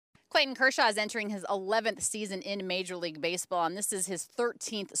Clayton Kershaw is entering his 11th season in Major League Baseball, and this is his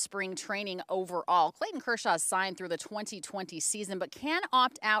 13th spring training overall. Clayton Kershaw signed through the 2020 season, but can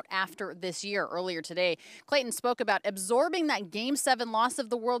opt out after this year. Earlier today, Clayton spoke about absorbing that Game 7 loss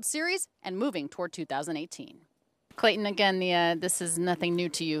of the World Series and moving toward 2018. Clayton, again, this is nothing new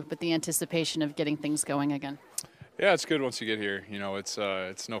to you, but the anticipation of getting things going again. Yeah, it's good once you get here. You know, it's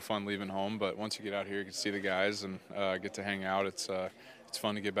no fun leaving home, but once you get out here, you can see the guys and get to hang out. It's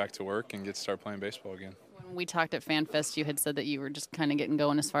fun to get back to work and get to start playing baseball again. When we talked at FanFest, you had said that you were just kind of getting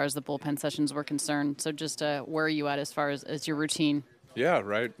going as far as the bullpen sessions were concerned. So just where are you at as far as your routine? Yeah,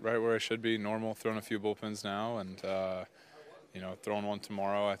 right where I should be. Normal, throwing a few bullpens now, and you know, throwing one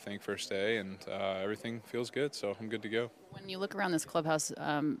tomorrow, I think, first day, and everything feels good, so I'm good to go. When you look around this clubhouse,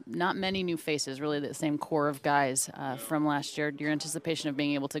 not many new faces, really the same core of guys from last year. Your anticipation of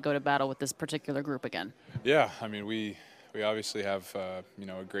being able to go to battle with this particular group again? Yeah, I mean, we obviously have you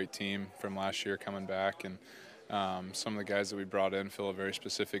know, a great team from last year coming back, and some of the guys that we brought in fill a very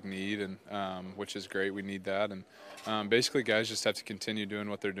specific need, and which is great. We need that, and basically guys just have to continue doing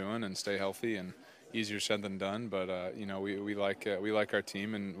what they're doing and stay healthy. And easier said than done, but you know, we like our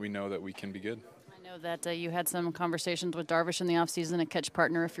team, and we know that we can be good. I know that you had some conversations with Darvish in the offseason, a catch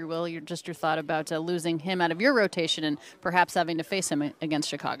partner, if you will. Your thought about losing him out of your rotation and perhaps having to face him against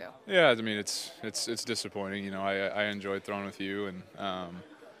Chicago. Yeah, I mean, it's disappointing. You know, I enjoyed throwing with you, and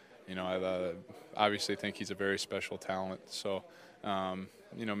you know, I obviously think he's a very special talent. So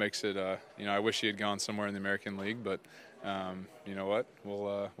you know, makes it you know, I wish he had gone somewhere in the American League, but you know what,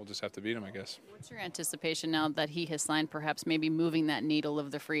 we'll just have to beat him, I guess. What's your anticipation now that he has signed, perhaps maybe moving that needle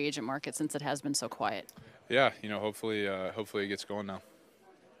of the free agent market since it has been so quiet? Yeah, you know, hopefully it gets going now.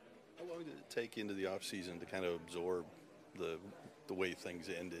 How long did it take into the off season to kind of absorb the way things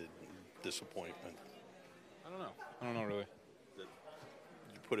ended, disappointment? I don't know really. Did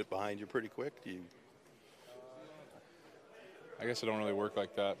you put it behind you pretty quick? Do you? I guess I don't really work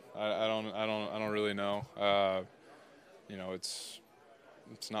like that. I don't really know. You know, it's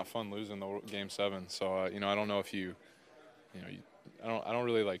not fun losing the Game 7. So you know, I don't know if you know, I don't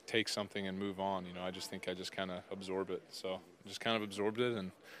really like take something and move on. You know, I just think I just kind of absorb it. So just kind of absorbed it,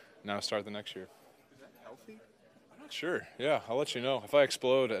 and now start the next year. Is that healthy? I'm not sure. Yeah, I'll let you know if I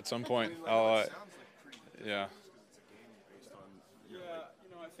explode at some point. I'll. Yeah. Yeah, you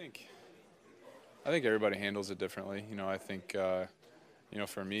know, I think everybody handles it differently. You know, I think, you know,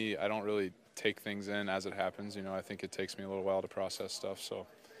 for me, I don't really take things in as it happens. You know, I think it takes me a little while to process stuff. So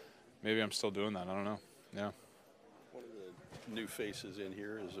maybe I'm still doing that. I don't know. Yeah. One of the new faces in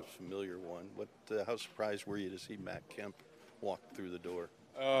here is a familiar one. How surprised were you to see Matt Kemp walk through the door?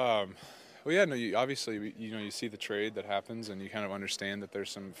 Well, yeah, no, obviously, you know, you see the trade that happens, and you kind of understand that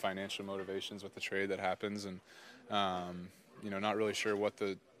there's some financial motivations with the trade that happens, and you know, not really sure what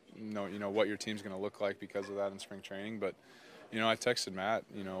what your team's going to look like because of that in spring training. But you know, I texted Matt,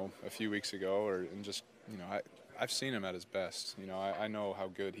 you know, a few weeks ago, and just, you know, I've seen him at his best. You know, I know how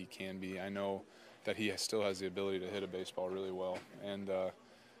good he can be. I know that he still has the ability to hit a baseball really well, and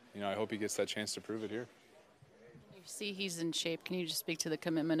you know, I hope he gets that chance to prove it here. You see he's in shape. Can you just speak to the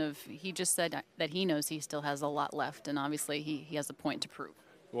commitment of, he just said that he knows he still has a lot left, and obviously he has a point to prove.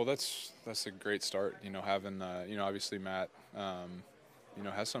 Well, that's a great start. You know, having you know, obviously Matt you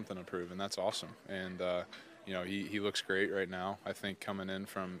know, has something to prove, and that's awesome. And you know, he looks great right now. I think coming in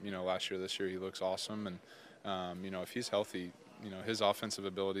from, you know, last year, this year, he looks awesome. And you know, if he's healthy, you know, his offensive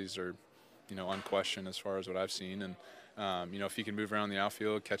abilities are, you know, unquestioned as far as what I've seen. And you know, if he can move around the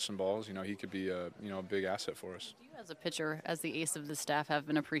outfield, catch some balls, you know, he could be a big asset for us. Do you, as a pitcher, as the ace of the staff, have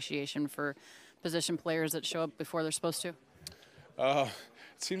an appreciation for position players that show up before they're supposed to? It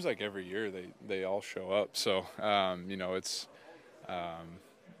seems like every year they all show up. So you know, it's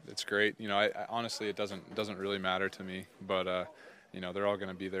great. You know, I honestly, it doesn't really matter to me, but you know, they're all going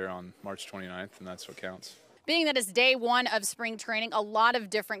to be there on March 29th, and that's what counts. Being that it's day one of spring training, a lot of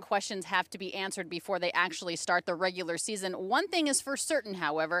different questions have to be answered before they actually start the regular season. One thing is for certain,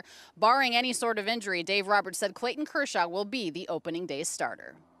 however, barring any sort of injury, Dave Roberts said Clayton Kershaw will be the opening day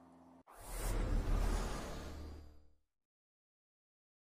starter.